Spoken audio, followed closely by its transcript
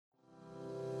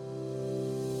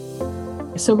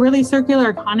So really circular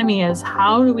economy is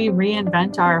how do we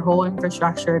reinvent our whole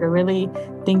infrastructure to really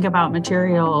think about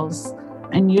materials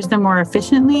and use them more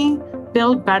efficiently,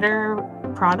 build better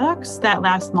products that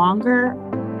last longer.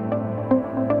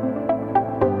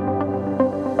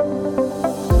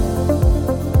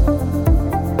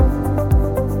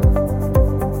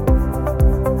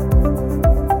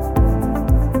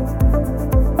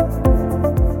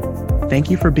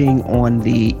 Thank you for being on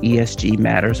the ESG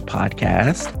Matters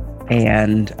podcast.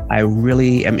 And I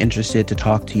really am interested to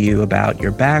talk to you about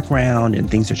your background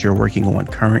and things that you're working on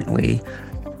currently.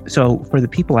 So for the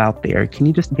people out there, can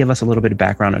you just give us a little bit of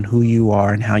background on who you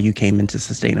are and how you came into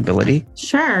sustainability?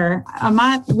 Sure.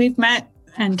 We've met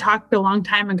and talked a long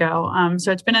time ago.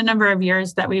 So it's been a number of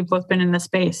years that we've both been in the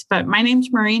space. But my name's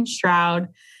Maureen Stroud,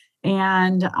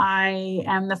 and I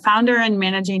am the founder and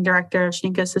managing director of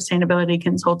Shinka Sustainability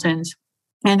Consultants,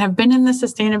 and have been in the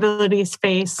sustainability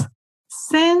space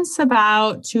since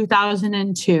about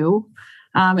 2002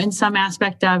 in some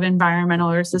aspect of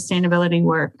environmental or sustainability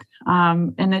work.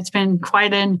 And it's been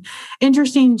quite an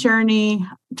interesting journey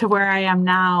to where I am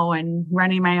now and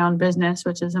running my own business,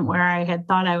 which isn't where I had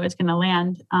thought I was going to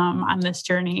land on this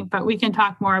journey. But we can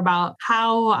talk more about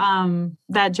how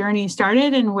that journey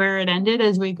started and where it ended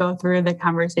as we go through the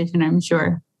conversation, I'm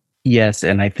sure. Yes.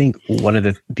 And I think one of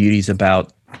the beauties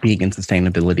about being in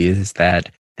sustainability is that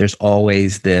there's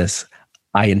always this,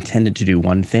 I intended to do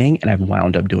one thing and I've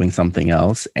wound up doing something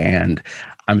else. And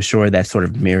I'm sure that sort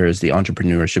of mirrors the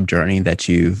entrepreneurship journey that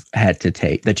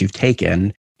you've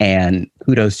taken. And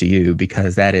kudos to you,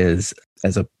 because that is,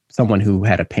 as someone who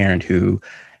had a parent who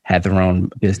had their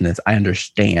own business, I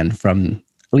understand at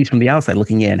least from the outside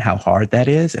looking in, how hard that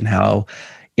is and how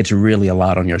it's really a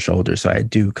lot on your shoulders. So I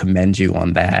do commend you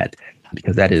on that,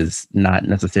 because that is not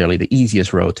necessarily the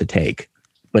easiest road to take,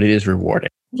 but it is rewarding.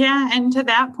 Yeah. And to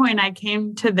that point, I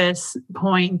came to this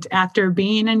point after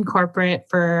being in corporate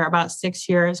for about 6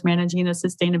 years, managing a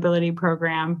sustainability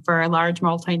program for a large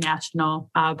multinational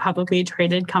publicly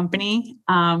traded company.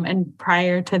 And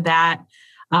prior to that,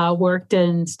 worked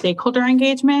in stakeholder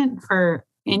engagement for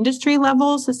industry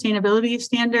level sustainability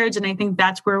standards. And I think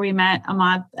that's where we met,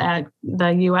 Ahmad, at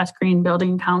the U.S. Green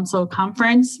Building Council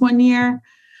conference one year.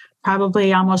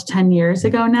 Probably almost 10 years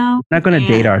ago now. We're not going to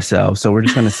date ourselves, so we're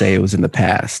just going to say it was in the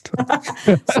past.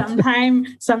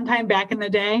 sometime back in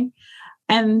the day.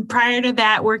 And prior to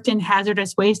that, worked in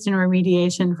hazardous waste and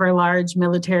remediation for large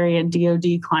military and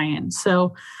DoD clients.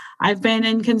 So I've been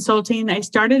in consulting. I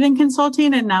started in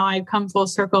consulting, and now I've come full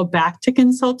circle back to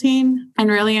consulting and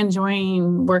really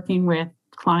enjoying working with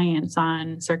clients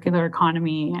on circular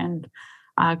economy and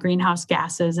greenhouse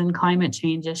gases and climate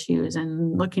change issues,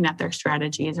 and looking at their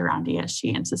strategies around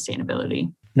ESG and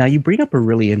sustainability. Now, you bring up a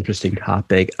really interesting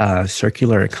topic,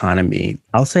 circular economy.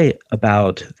 I'll say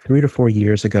about 3 to 4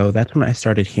 years ago, that's when I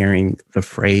started hearing the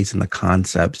phrase and the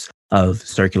concepts of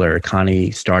circular economy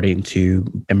starting to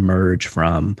emerge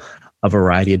from a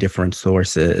variety of different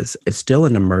sources. It's still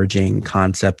an emerging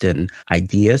concept and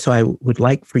idea. So I would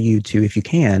like for you to, if you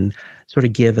can, sort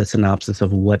of give a synopsis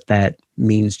of what that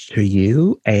means to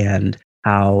you and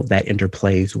how that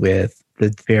interplays with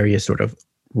the various sort of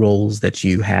roles that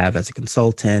you have as a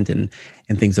consultant and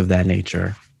things of that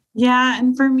nature. Yeah.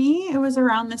 And for me, it was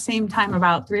around the same time,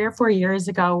 about 3 or 4 years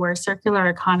ago, where circular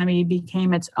economy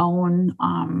became its own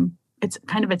it's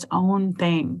kind of its own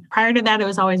thing. Prior to that, it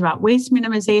was always about waste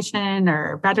minimization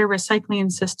or better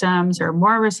recycling systems or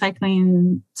more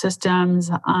recycling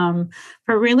systems.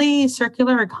 But really,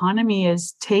 circular economy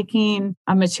is taking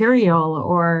a material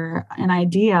or an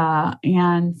idea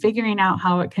and figuring out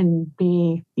how it can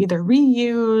be either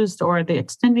reused or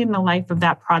extending the life of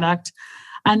that product.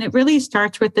 And it really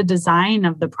starts with the design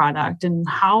of the product and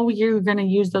how you're going to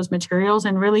use those materials,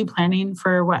 and really planning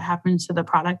for what happens to the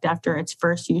product after its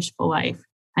first useful life.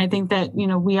 I think that,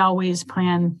 we always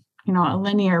plan, a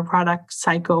linear product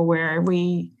cycle where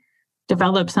we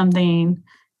develop something,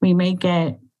 we make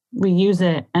it, we use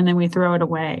it, and then we throw it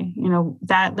away.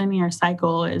 That linear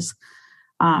cycle is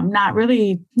not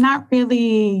really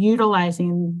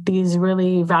utilizing these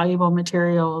really valuable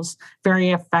materials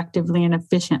very effectively and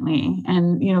efficiently,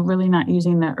 and really not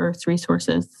using the Earth's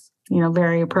resources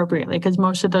very appropriately, because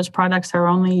most of those products are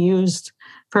only used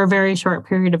for a very short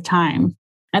period of time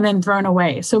and then thrown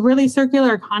away. So really,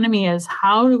 circular economy is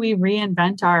how do we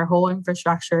reinvent our whole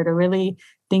infrastructure to really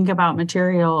think about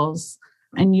materials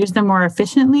and use them more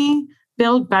efficiently,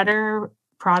 build better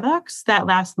products that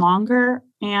last longer,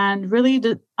 and really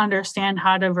to understand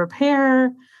how to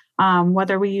repair,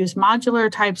 whether we use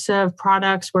modular types of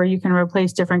products where you can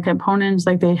replace different components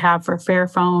like they have for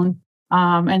Fairphone,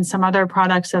 and some other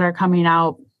products that are coming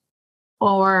out,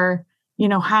 or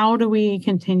how do we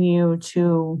continue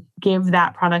to give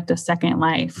that product a second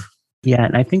life? Yeah.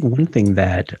 And I think one thing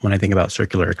that when I think about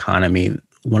circular economy,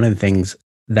 one of the things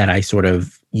that I sort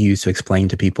of use to explain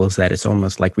to people is that it's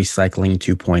almost like recycling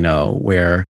 2.0,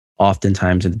 where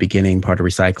oftentimes at the beginning part of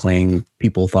recycling,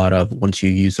 people thought of once you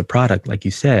use a product, like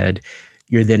you said,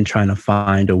 you're then trying to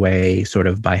find a way sort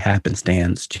of by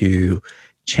happenstance to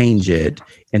change it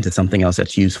into something else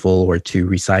that's useful or to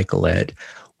recycle it.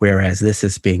 Whereas this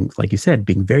is being, like you said,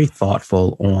 being very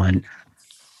thoughtful on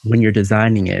when you're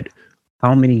designing it,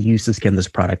 how many uses can this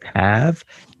product have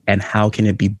and how can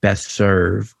it be best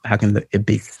serve? How can it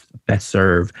be best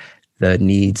serve the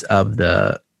needs of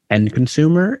the end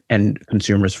consumer and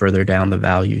consumers further down the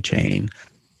value chain?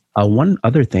 One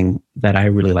other thing that I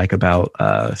really like about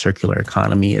circular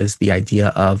economy is the idea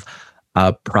of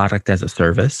product as a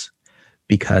service,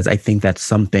 because I think that's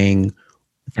something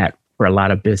that for a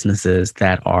lot of businesses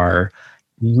that are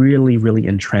really, really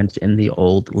entrenched in the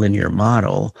old linear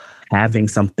model, having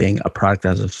something, a product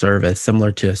as a service,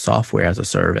 similar to software as a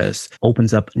service,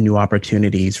 opens up new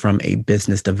opportunities from a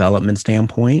business development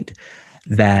standpoint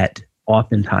that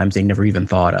oftentimes they never even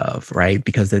thought of, right?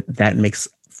 Because that makes,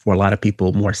 for a lot of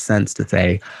people, more sense to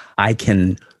say, I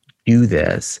can do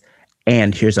this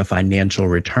and here's a financial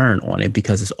return on it,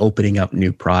 because it's opening up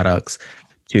new products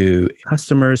to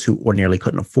customers who ordinarily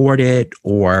couldn't afford it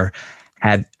or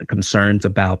had concerns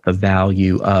about the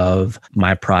value of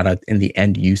my product and the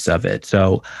end use of it.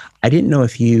 So I didn't know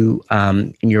if you,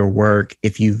 in your work,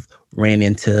 if you've ran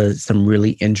into some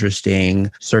really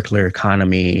interesting circular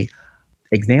economy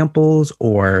examples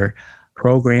or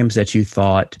programs that you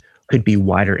thought could be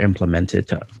wider implemented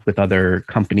with other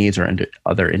companies or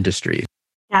other industries.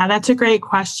 Yeah, that's a great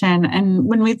question. And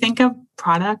when we think of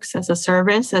products as a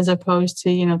service, as opposed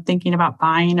to, thinking about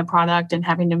buying a product and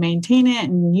having to maintain it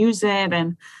and use it.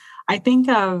 And I think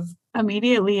of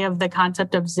immediately of the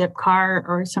concept of Zipcar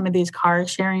or some of these car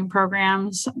sharing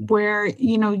programs where,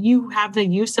 you have the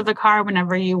use of a car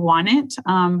whenever you want it,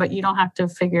 but you don't have to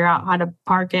figure out how to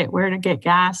park it, where to get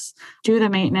gas, do the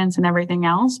maintenance and everything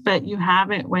else, but you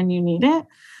have it when you need it.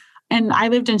 And I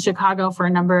lived in Chicago for a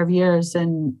number of years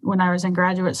and when I was in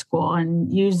graduate school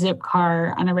and used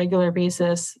Zipcar on a regular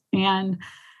basis. And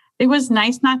it was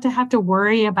nice not to have to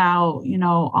worry about,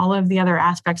 all of the other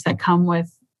aspects that come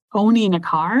with owning a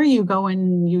car. You go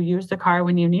and you use the car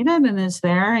when you need it and it's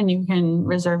there and you can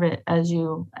reserve it as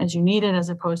you need it, as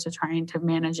opposed to trying to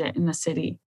manage it in the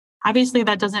city. Obviously,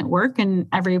 that doesn't work in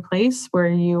every place where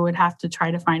you would have to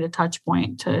try to find a touch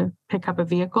point to pick up a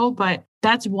vehicle. But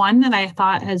that's one that I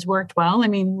thought has worked well. I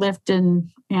mean, Lyft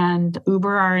and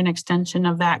Uber are an extension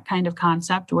of that kind of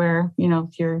concept where,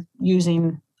 you're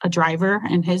using a driver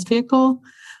and his vehicle.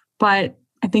 But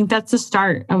I think that's the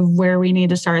start of where we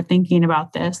need to start thinking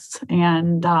about this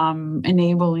and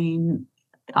enabling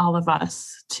all of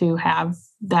us to have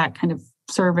that kind of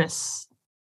service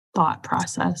thought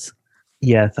process.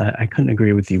 Yes, I couldn't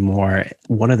agree with you more.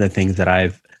 One of the things that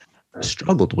I've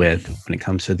struggled with when it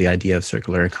comes to the idea of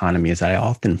circular economy is I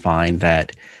often find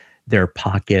that there are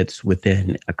pockets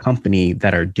within a company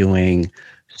that are doing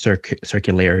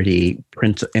implementing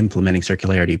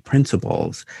circularity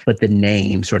principles, but the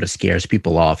name sort of scares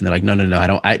people off. And they're like, no,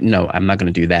 I'm not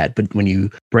going to do that. But when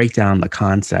you break down the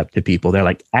concept to people, they're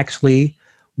like, actually,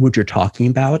 what you're talking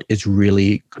about is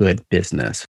really good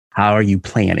business. How are you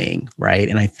planning, right?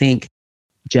 And I think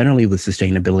generally with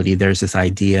sustainability, there's this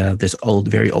idea, this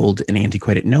very old and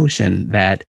antiquated notion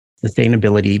that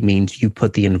sustainability means you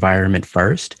put the environment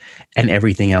first and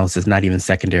everything else is not even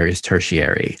secondary, it's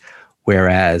tertiary.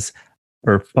 Whereas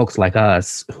for folks like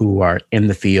us who are in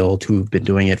the field, who've been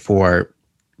doing it for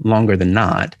longer than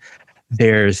not,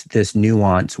 there's this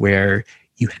nuance where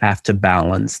you have to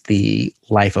balance the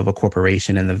life of a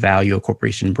corporation and the value a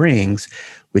corporation brings,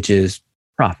 which is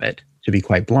profit, to be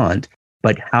quite blunt.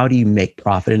 But how do you make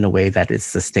profit in a way that is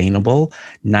sustainable,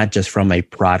 not just from a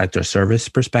product or service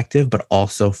perspective, but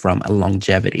also from a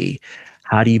longevity?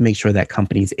 How do you make sure that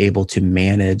company is able to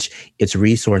manage its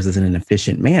resources in an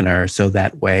efficient manner so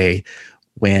that way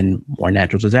when more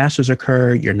natural disasters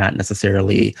occur, you're not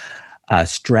necessarily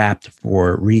strapped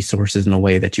for resources in a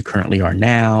way that you currently are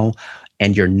now.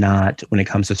 And you're not, when it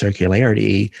comes to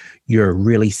circularity, you're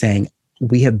really saying,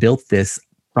 we have built this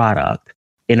product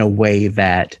in a way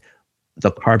that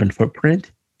the carbon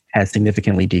footprint has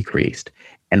significantly decreased.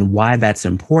 And why that's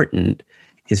important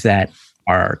is that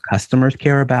our customers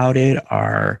care about it,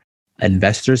 our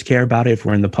investors care about it if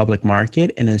we're in the public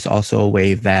market, and it's also a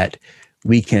way that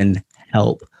we can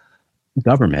help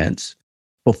governments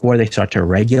before they start to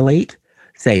regulate,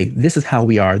 say, this is how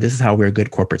we are, this is how we're a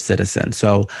good corporate citizen.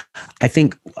 So I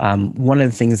think one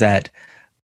of the things that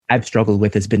I've struggled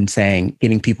with has been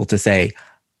getting people to say,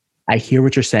 I hear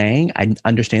what you're saying. I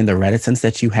understand the reticence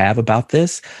that you have about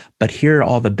this, but here are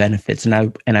all the benefits. And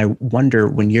I wonder,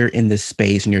 when you're in this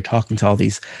space and you're talking to all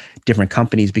these different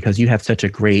companies, because you have such a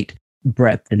great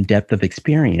breadth and depth of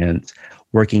experience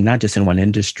working not just in one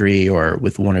industry or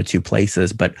with one or two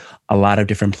places, but a lot of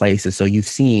different places. So you've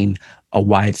seen a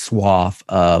wide swath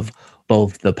of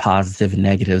both the positive and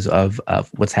negatives of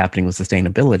what's happening with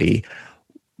sustainability.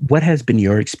 What has been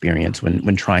your experience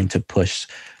when trying to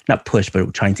not push,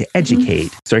 but trying to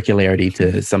educate circularity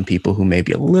to some people who may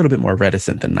be a little bit more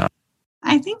reticent than not?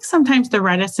 I think sometimes the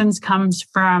reticence comes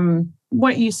from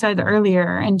what you said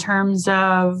earlier in terms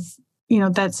of,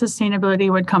 that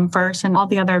sustainability would come first and all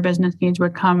the other business needs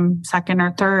would come second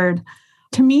or third.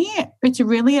 To me, it's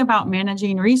really about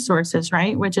managing resources,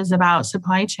 right? Which is about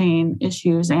supply chain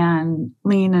issues and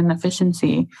lean and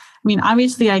efficiency.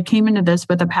 Obviously, I came into this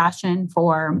with a passion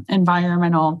for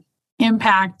environmental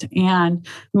impact and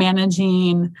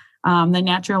managing the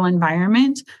natural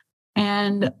environment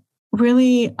and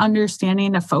really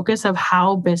understanding the focus of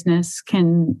how business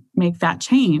can make that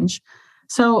change.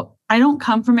 So I don't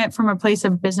come from it from a place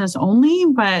of business only,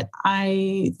 but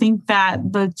I think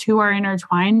that the two are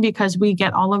intertwined because we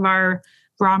get all of our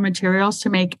raw materials to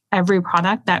make every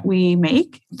product that we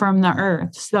make from the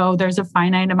earth. So there's a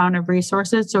finite amount of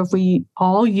resources. So if we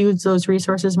all use those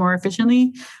resources more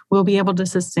efficiently, we'll be able to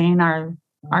sustain our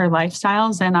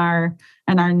lifestyles and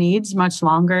our needs much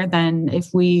longer than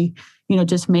if we,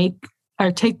 just make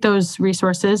or take those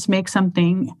resources, make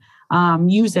something,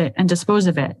 use it and dispose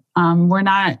of it. We're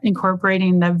not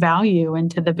incorporating the value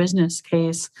into the business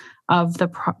case of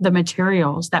the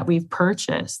materials that we've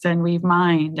purchased and we've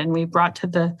mined and we've brought through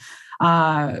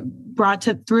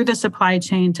the supply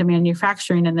chain to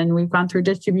manufacturing, and then we've gone through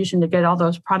distribution to get all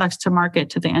those products to market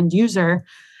to the end user.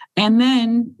 And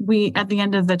then at the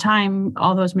end of the time,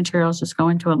 all those materials just go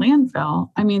into a landfill.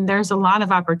 There's a lot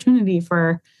of opportunity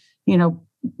for,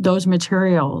 those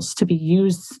materials to be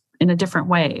used in a different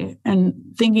way, and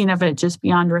thinking of it just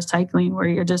beyond recycling, where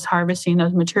you're just harvesting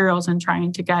those materials and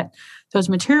trying to get those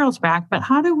materials back. But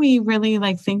how do we really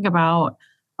think about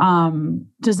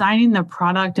designing the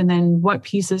product and then what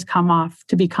pieces come off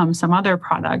to become some other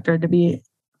product or to be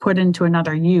put into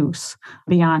another use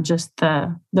beyond just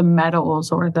the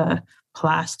metals or the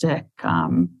plastic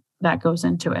that goes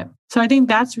into it. So I think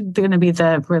that's going to be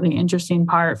the really interesting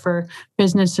part for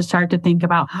business to start to think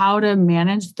about how to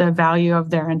manage the value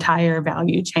of their entire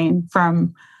value chain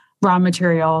from raw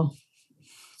material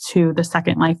to the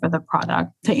second life of the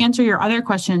product. To answer your other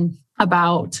question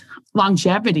about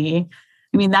longevity,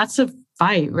 that's a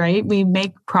fight, right? We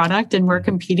make product and we're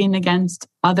competing against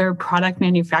other product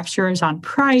manufacturers on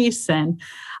price and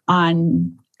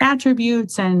on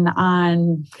attributes and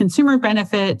on consumer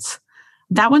benefits.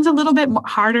 That one's a little bit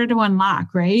harder to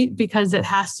unlock, right? Because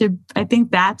I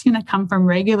think that's going to come from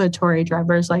regulatory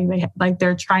drivers like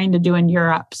they're trying to do in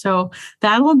Europe. So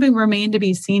that will remain to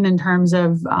be seen in terms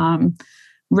of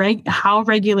how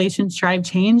regulations drive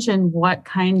change and what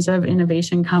kinds of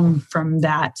innovation come from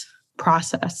that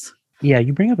process. Yeah,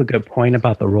 you bring up a good point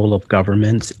about the role of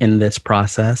governments in this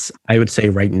process. I would say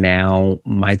right now,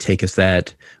 my take is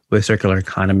that with circular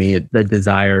economy, the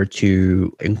desire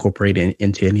to incorporate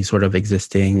into any sort of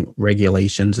existing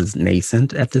regulations is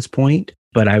nascent at this point.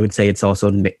 But I would say it's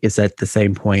at the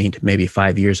same point, maybe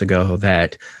 5 years ago,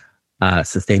 that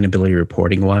sustainability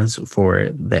reporting was for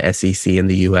the SEC in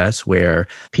the US, where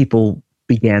people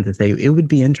began to say it would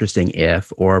be interesting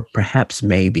if, or perhaps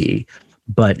maybe,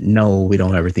 but no, we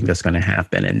don't ever think that's going to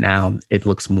happen. And now it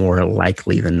looks more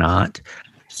likely than not.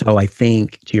 So I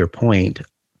think, to your point,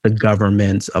 the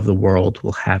governments of the world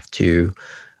will have to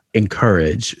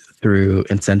encourage, through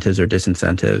incentives or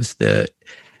disincentives,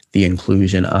 the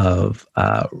inclusion of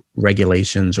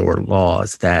regulations or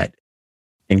laws that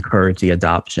encourage the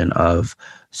adoption of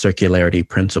circularity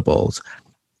principles.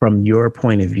 From your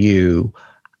point of view,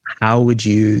 how would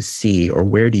you see, or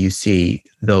where do you see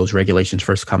those regulations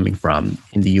first coming from?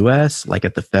 In the US, like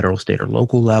at the federal, state, or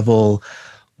local level?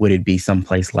 Would it be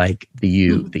someplace like the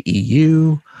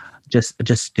EU?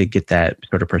 Just to get that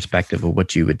sort of perspective of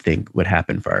what you would think would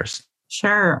happen first.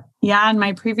 Sure. Yeah. In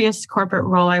my previous corporate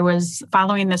role, I was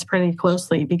following this pretty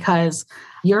closely because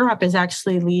Europe is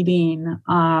actually leading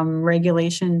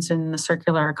regulations in the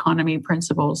circular economy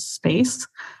principles space.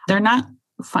 They're not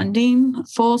funding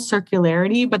full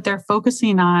circularity, but they're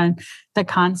focusing on the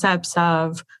concepts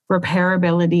of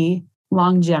repairability,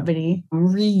 longevity,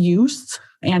 reuse,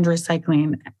 and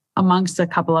recycling, amongst a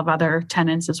couple of other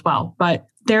tenets as well. But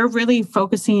they're really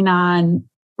focusing on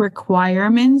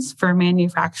requirements for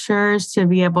manufacturers to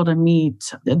be able to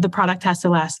meet. The product has to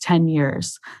last 10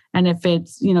 years. And if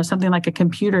it's, something like a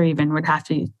computer even would have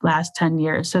to last 10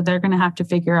 years. So they're going to have to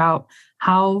figure out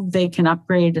how they can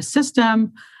upgrade a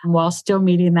system while still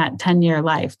meeting that 10-year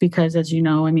life. Because as you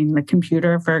know, the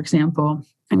computer, for example,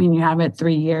 you have it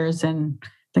 3 years and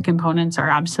the components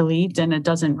are obsolete and it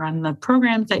doesn't run the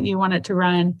programs that you want it to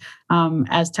run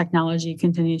as technology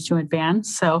continues to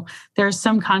advance. So there's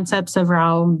some concepts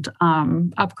around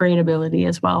upgradability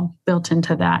as well built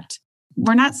into that.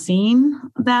 We're not seeing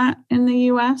that in the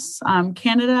US.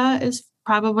 Canada is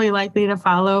probably likely to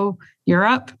follow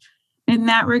Europe in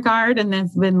that regard. And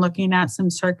they've been looking at some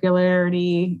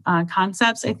circularity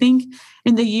concepts. I think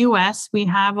in the US, we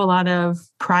have a lot of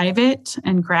private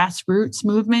and grassroots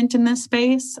movement in this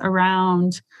space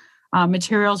around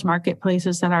materials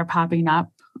marketplaces that are popping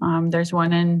up. There's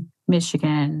one in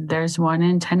Michigan. There's one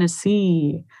in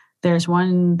Tennessee. There's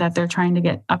one that they're trying to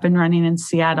get up and running in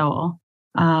Seattle.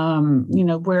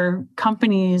 Where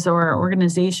companies or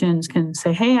organizations can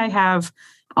say, hey, I have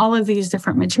all of these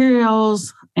different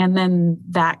materials. And then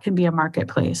that can be a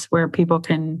marketplace where people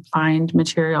can find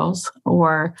materials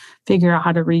or figure out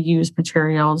how to reuse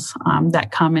materials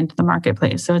that come into the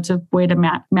marketplace. So it's a way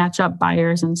to match up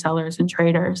buyers and sellers and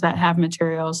traders that have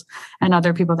materials and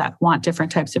other people that want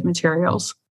different types of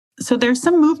materials. So there's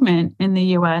some movement in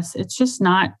the US. It's just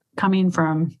not coming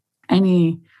from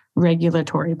any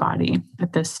regulatory body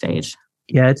at this stage.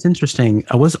 Yeah, it's interesting.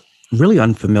 I was really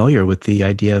unfamiliar with the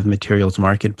idea of materials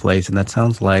marketplace. And that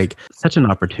sounds like such an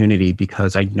opportunity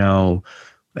because I know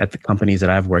at the companies that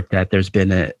I've worked at, there's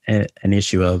been an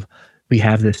issue of we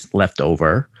have this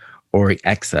leftover or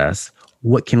excess.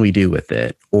 What can we do with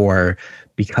it? Or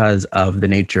because of the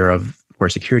nature of, for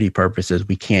security purposes,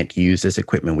 we can't use this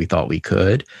equipment we thought we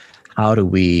could. How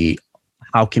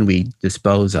can we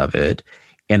dispose of it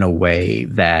in a way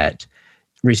that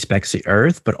respects the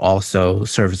earth, but also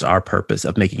serves our purpose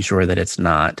of making sure that it's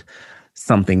not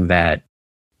something that,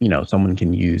 someone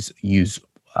can use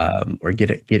or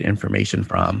get information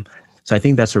from. So I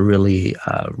think that's a really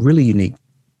unique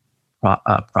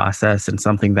process and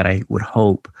something that I would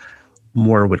hope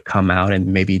more would come out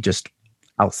and maybe just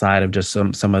outside of just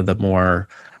some of the more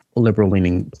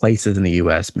liberal-leaning places in the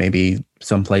U.S., maybe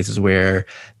some places where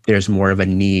there's more of a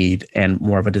need and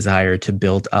more of a desire to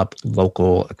build up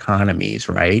local economies,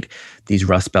 right? These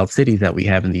Rust Belt cities that we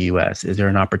have in the U.S., is there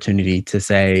an opportunity to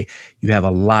say you have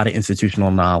a lot of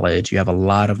institutional knowledge, you have a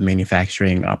lot of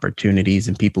manufacturing opportunities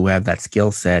and people who have that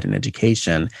skill set and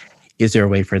education? Is there a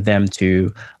way for them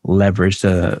to leverage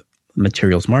the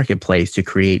materials marketplace to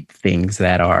create things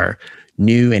that are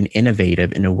new and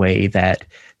innovative in a way that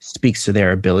speaks to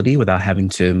their ability without having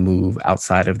to move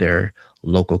outside of their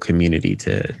local community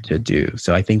to do?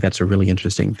 So I think that's a really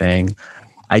interesting thing.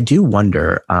 I do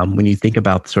wonder, when you think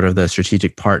about sort of the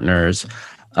strategic partners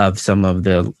of some of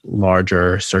the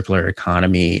larger circular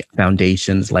economy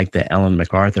foundations like the Ellen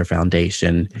MacArthur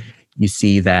Foundation, you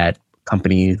see that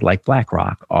companies like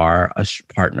BlackRock are a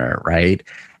partner, right?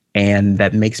 And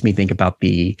that makes me think about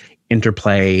the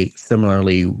interplay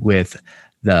similarly with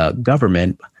the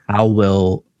government. How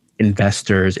will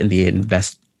investors in the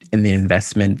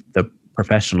investment, the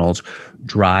professionals,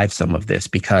 drive some of this?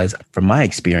 Because from my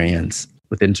experience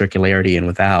within circularity and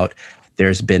without,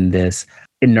 there's been this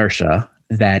inertia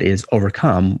that is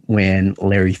overcome when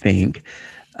Larry Fink,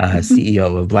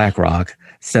 CEO of BlackRock,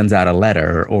 sends out a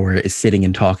letter or is sitting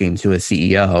and talking to a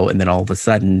CEO, and then all of a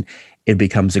sudden it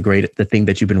becomes the thing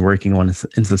that you've been working on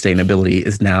in sustainability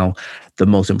is now the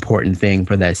most important thing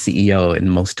for that CEO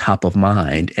and most top of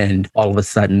mind. And all of a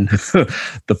sudden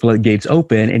the floodgates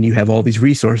open and you have all these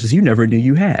resources you never knew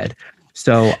you had.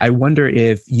 So I wonder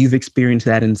if you've experienced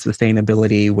that in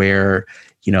sustainability where,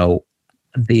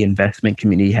 the investment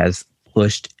community has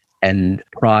pushed and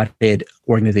prodded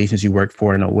organizations you work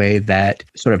for in a way that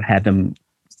sort of had them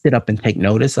sit up and take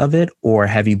notice of it? Or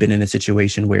have you been in a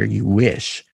situation where you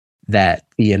wish that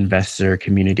the investor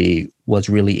community was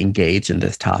really engaged in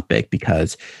this topic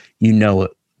because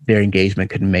their engagement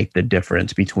could make the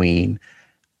difference between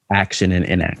action and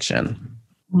inaction?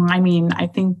 I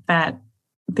think that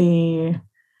the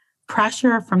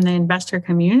pressure from the investor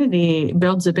community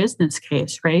builds a business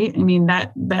case, right?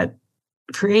 That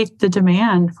creates the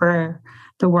demand for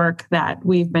the work that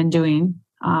we've been doing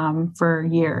for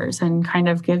years and kind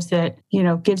of gives it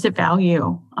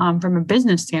value from a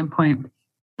business standpoint.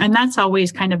 And that's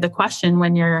always kind of the question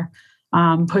when you're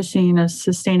pushing a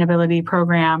sustainability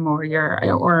program or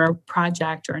a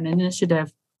project or an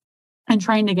initiative and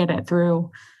trying to get it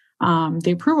through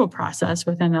the approval process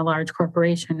within a large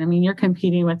corporation. I mean, you're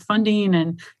competing with funding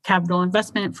and capital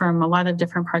investment from a lot of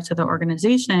different parts of the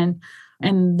organization.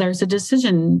 And there's a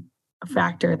decision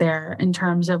factor there in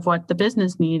terms of what the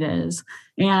business need is.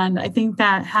 And I think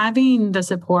that having the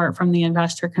support from the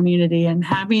investor community and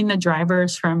having the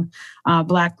drivers from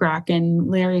BlackRock and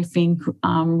Larry Fink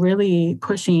really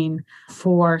pushing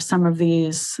for some of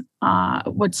these,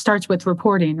 what starts with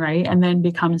reporting, right? And then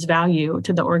becomes value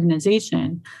to the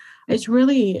organization. It's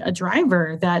really a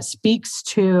driver that speaks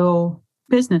to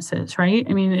businesses, right?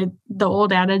 I mean, the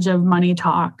old adage of money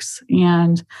talks.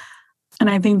 And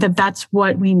I think that that's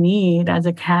what we need as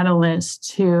a catalyst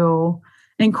to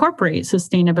incorporate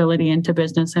sustainability into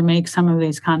business and make some of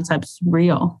these concepts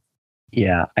real.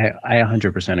 Yeah, I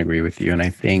 100% agree with you. And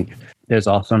I think there's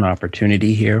also an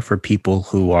opportunity here for people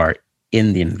who are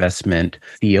in the investment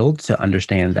field to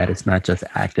understand that it's not just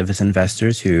activist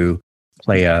investors who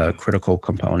play a critical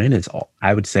component.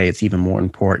 I would say it's even more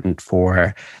important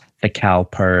for the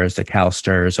CalPERS, the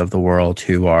CalSTRS of the world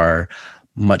who are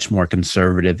much more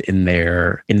conservative in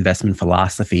their investment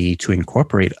philosophy to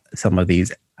incorporate some of these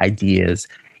ideas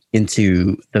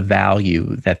into the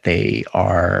value that they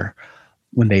are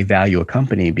when they value a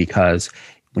company. Because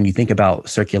when you think about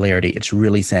circularity, it's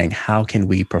really saying, how can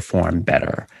we perform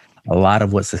better? A lot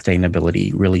of what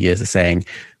sustainability really is saying,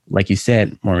 like you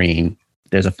said, Maureen,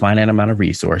 there's a finite amount of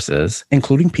resources,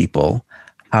 including people.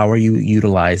 How are you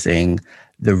utilizing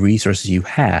the resources you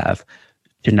have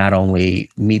to not only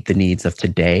meet the needs of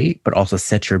today, but also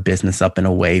set your business up in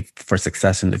a way for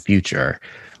success in the future?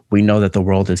 We know that the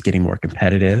world is getting more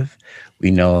competitive. We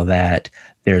know that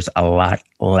there's a lot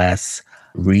less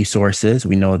resources.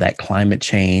 We know that climate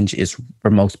change is, for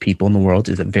most people in the world,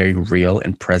 is a very real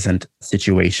and present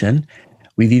situation.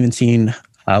 We've even seen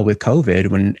with COVID,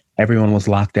 when everyone was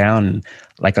locked down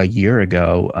like a year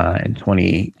ago in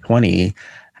 2020,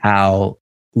 how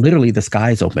literally the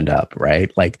skies opened up,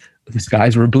 right? Like the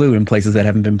skies were blue in places that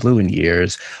haven't been blue in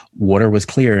years. Water was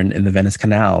clear in the Venice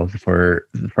Canal for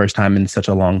the first time in such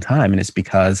a long time. And it's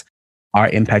because our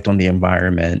impact on the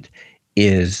environment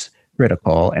is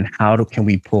critical. And can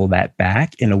we pull that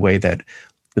back in a way that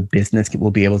the business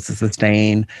will be able to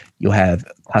sustain? You'll have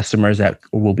customers that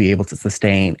will be able to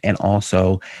sustain, and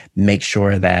also make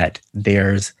sure that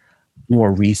there's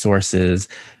more resources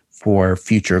for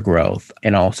future growth.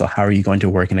 And also, how are you going to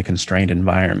work in a constrained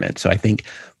environment? So I think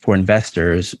for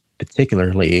investors,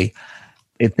 particularly,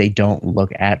 if they don't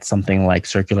look at something like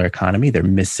circular economy, they're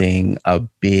missing a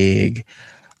big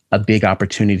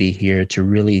opportunity here to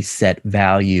really set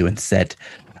value and set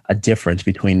a difference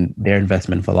between their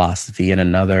investment philosophy and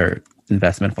another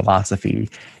investment philosophy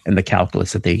and the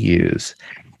calculus that they use.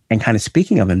 And kind of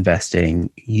speaking of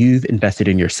investing, you've invested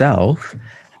in yourself.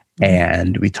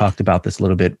 And we talked about this a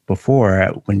little bit before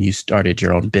when you started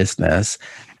your own business.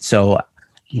 So,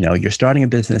 you're starting a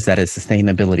business that is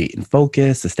sustainability in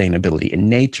focus, sustainability in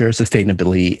nature,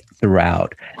 sustainability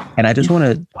throughout. And I just want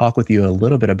to talk with you a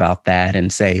little bit about that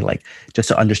and say, just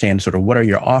to understand sort of what are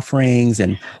your offerings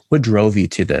and what drove you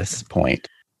to this point?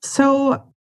 So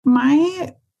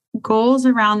my goals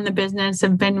around the business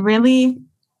have been really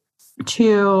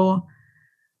to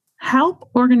help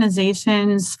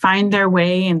organizations find their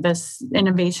way in this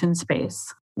innovation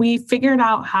space. We figured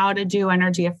out how to do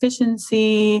energy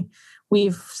efficiency.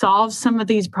 We've solved some of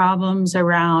these problems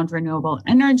around renewable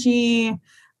energy.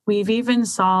 We've even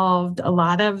solved a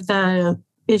lot of the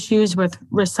issues with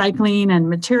recycling and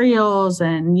materials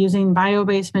and using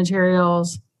bio-based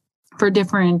materials for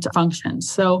different functions.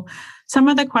 So some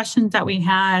of the questions that we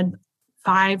had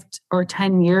 5 or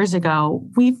 10 years ago,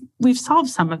 we've solved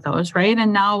some of those, right?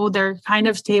 And now they're kind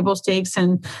of table stakes,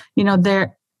 and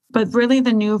but really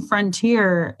the new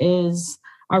frontier is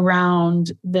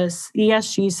around this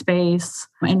ESG space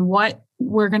and what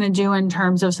we're going to do in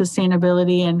terms of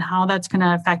sustainability and how that's going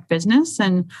to affect business,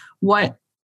 and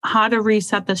how to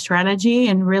reset the strategy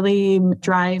and really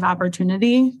drive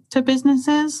opportunity to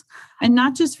businesses. And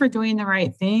not just for doing the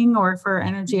right thing or for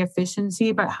energy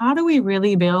efficiency, but how do we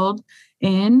really build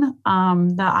in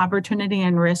the opportunity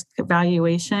and risk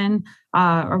evaluation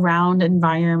around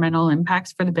environmental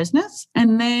impacts for the business.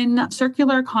 And then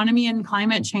circular economy and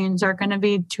climate change are going to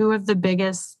be two of the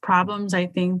biggest problems, I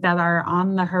think, that are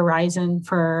on the horizon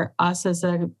for us as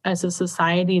a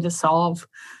society to solve.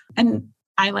 And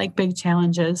I like big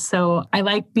challenges. So I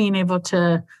like being able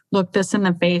to look this in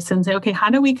the face and say, okay, how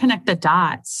do we connect the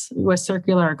dots with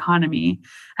circular economy?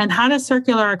 And how does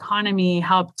circular economy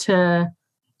help to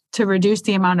reduce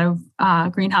the amount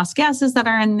of greenhouse gases that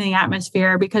are in the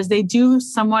atmosphere, because they do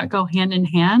somewhat go hand in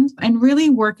hand, and really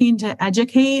working to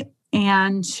educate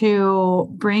and to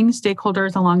bring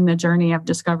stakeholders along the journey of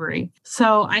discovery.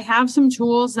 So I have some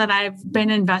tools that I've been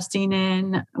investing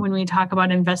in when we talk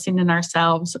about investing in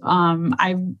ourselves.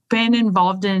 I've been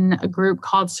involved in a group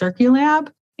called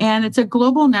Circulab, and it's a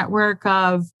global network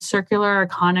of circular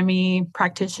economy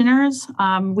practitioners.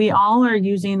 We all are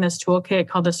using this toolkit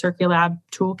called the Circulab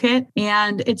Toolkit.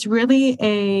 And it's really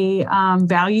a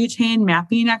value chain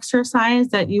mapping exercise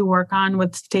that you work on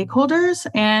with stakeholders,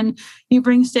 and you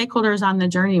bring stakeholders on the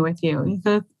journey with you.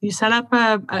 You set up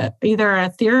either a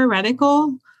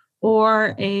theoretical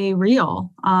or a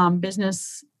real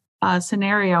business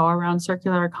scenario around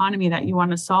circular economy that you want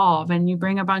to solve. And you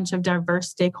bring a bunch of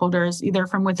diverse stakeholders, either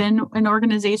from within an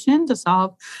organization to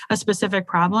solve a specific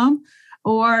problem,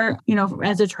 or,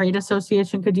 as a trade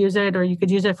association could use it, or you could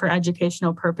use it for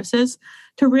educational purposes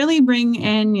to really bring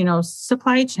in,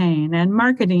 supply chain and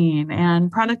marketing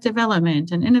and product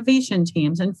development and innovation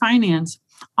teams and finance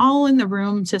all in the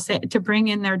room to bring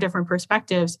in their different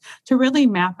perspectives to really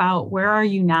map out where are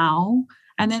you now?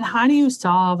 And then how do you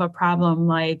solve a problem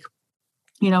like,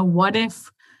 what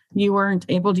if you weren't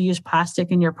able to use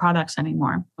plastic in your products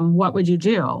anymore? And what would you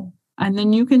do? And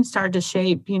then you can start to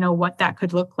shape, what that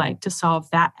could look like to solve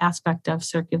that aspect of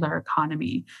circular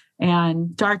economy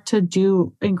and start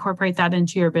to incorporate that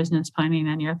into your business planning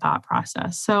and your thought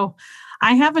process. So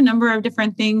I have a number of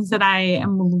different things that I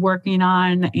am working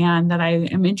on and that I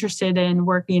am interested in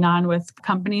working on with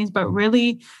companies, but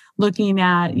really looking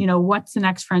at, what's the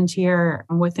next frontier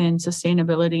within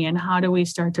sustainability and how do we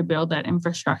start to build that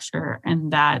infrastructure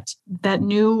and that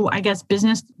new,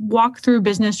 walk through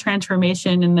business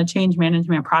transformation and the change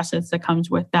management process that comes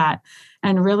with that,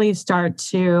 and really start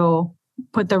to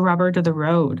put the rubber to the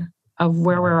road of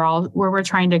where we're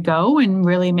trying to go and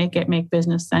really make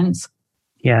business sense.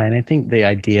 Yeah, and I think the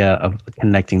idea of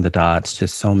connecting the dots to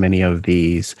so many of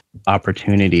these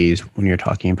opportunities, when you're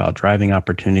talking about driving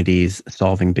opportunities,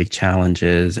 solving big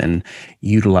challenges, and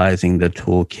utilizing the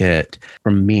toolkit,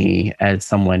 for me, as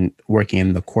someone working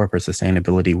in the corporate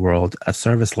sustainability world, a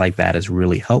service like that is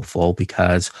really helpful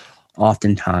because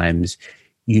oftentimes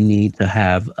you need to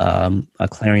have a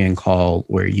clarion call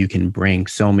where you can bring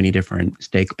so many different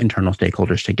internal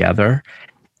stakeholders together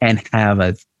and have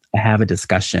a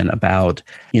discussion about,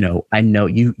 I know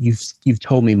you've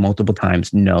told me multiple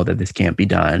times, no, that this can't be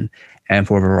done. And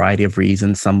for a variety of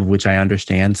reasons, some of which I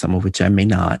understand, some of which I may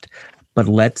not. But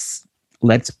let's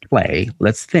play,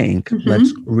 let's think,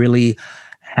 let's really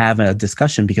have a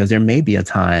discussion, because there may be a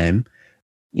time,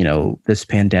 this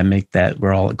pandemic that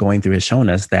we're all going through has shown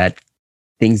us that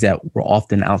things that were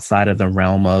often outside of the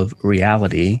realm of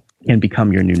reality can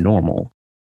become your new normal.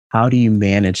 How do you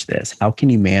manage this? How can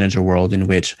you manage a world in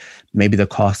which maybe the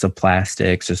cost of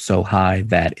plastics is so high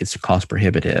that it's cost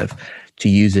prohibitive to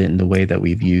use it in the way that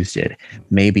we've used it?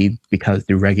 Maybe because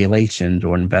through regulations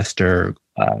or investor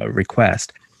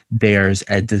request, there's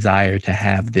a desire to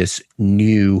have this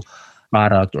new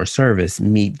product or service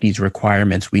meet these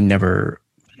requirements we never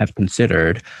have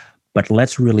considered. But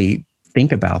let's really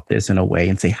think about this in a way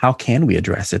and say, how can we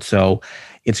address it? So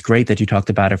it's great that you talked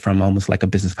about it from almost like a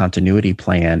business continuity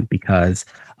plan, because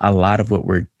a lot of what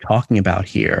we're talking about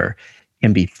here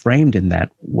can be framed in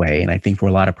that way. And I think for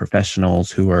a lot of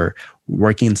professionals who are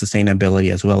working in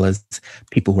sustainability, as well as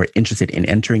people who are interested in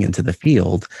entering into the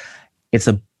field, it's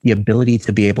the ability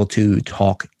to be able to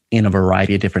talk in a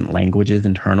variety of different languages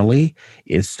internally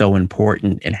is so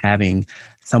important. And having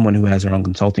someone who has their own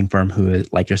consulting firm, who is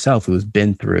like yourself, who has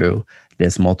been through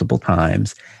this multiple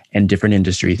times in different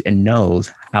industries and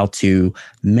knows how to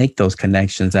make those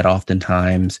connections that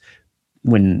oftentimes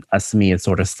when a SME is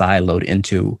sort of siloed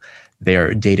into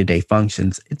their day-to-day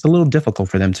functions, it's a little difficult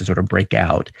for them to sort of break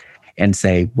out and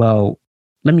say, well,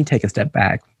 let me take a step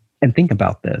back and think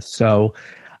about this. So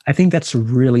I think that's a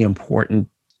really important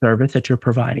service that you're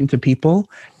providing to people.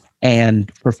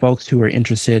 And for folks who are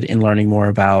interested in learning more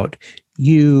about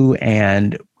you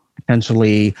and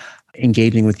potentially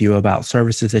engaging with you about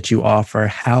services that you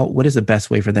offer, what is the best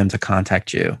way for them to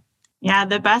contact you? Yeah,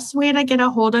 the best way to get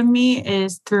a hold of me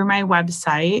is through my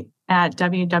website at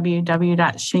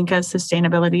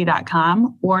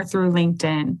www.shinkasustainability.com or through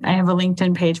LinkedIn. I have a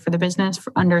LinkedIn page for the business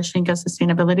under Shinka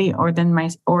Sustainability,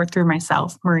 or through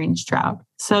myself, Maureen Stroud.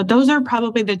 So those are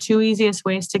probably the two easiest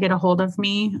ways to get a hold of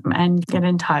me and get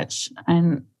in touch.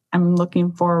 And I'm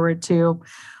looking forward to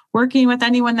working with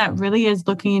anyone that really is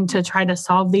looking to try to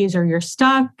solve these, or you're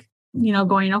stuck,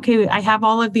 going, okay, I have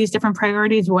all of these different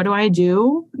priorities. What do I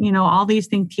do? All these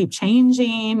things keep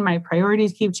changing. My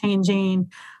priorities keep changing.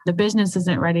 The business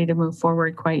isn't ready to move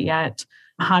forward quite yet.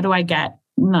 How do I get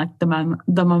the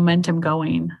momentum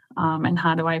going? and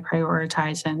how do I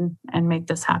prioritize and make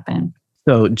this happen.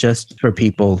 So just for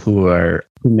people who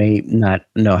may not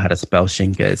know how to spell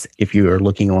Shinka, if you are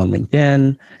looking on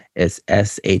LinkedIn, it's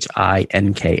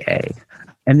Shinka.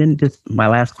 And then just my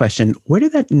last question, where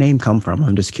did that name come from?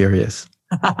 I'm just curious.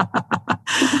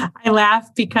 I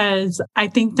laugh because I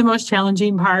think the most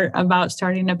challenging part about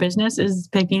starting a business is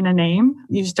picking a name.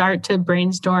 You start to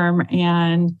brainstorm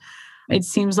and it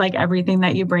seems like everything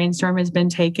that you brainstorm has been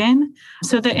taken.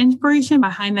 So the inspiration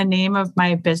behind the name of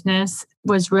my business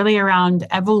was really around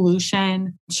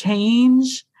evolution,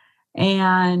 change,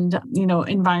 and,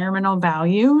 environmental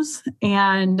values.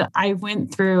 And I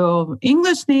went through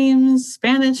English names,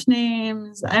 Spanish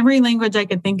names, every language I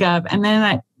could think of. And then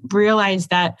I realized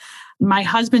that my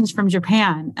husband's from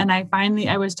Japan. And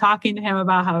I was talking to him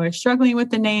about how I was struggling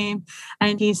with the name.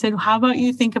 And he said, how about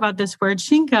you think about this word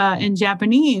Shinka in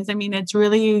Japanese? I mean, it's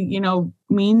really,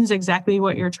 means exactly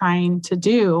what you're trying to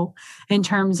do in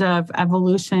terms of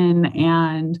evolution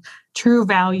and true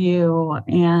value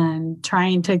and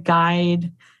trying to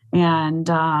guide and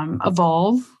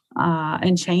evolve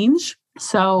and change.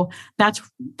 So that's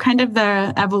kind of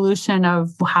the evolution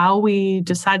of how I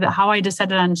decided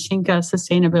on Shinka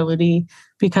Sustainability,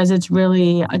 because it's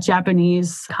really a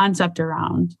Japanese concept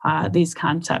around these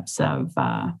concepts of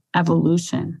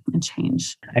evolution and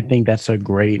change. I think that's a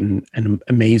great and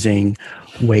amazing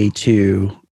way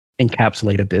to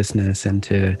encapsulate a business and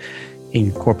to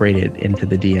incorporate it into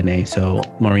the DNA. So,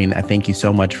 Maureen, I thank you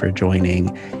so much for joining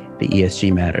the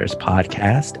ESG Matters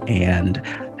podcast, and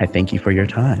I thank you for your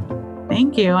time.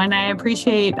 Thank you. And I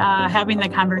appreciate having the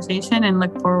conversation and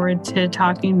look forward to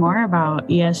talking more about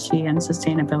ESG and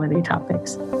sustainability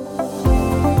topics.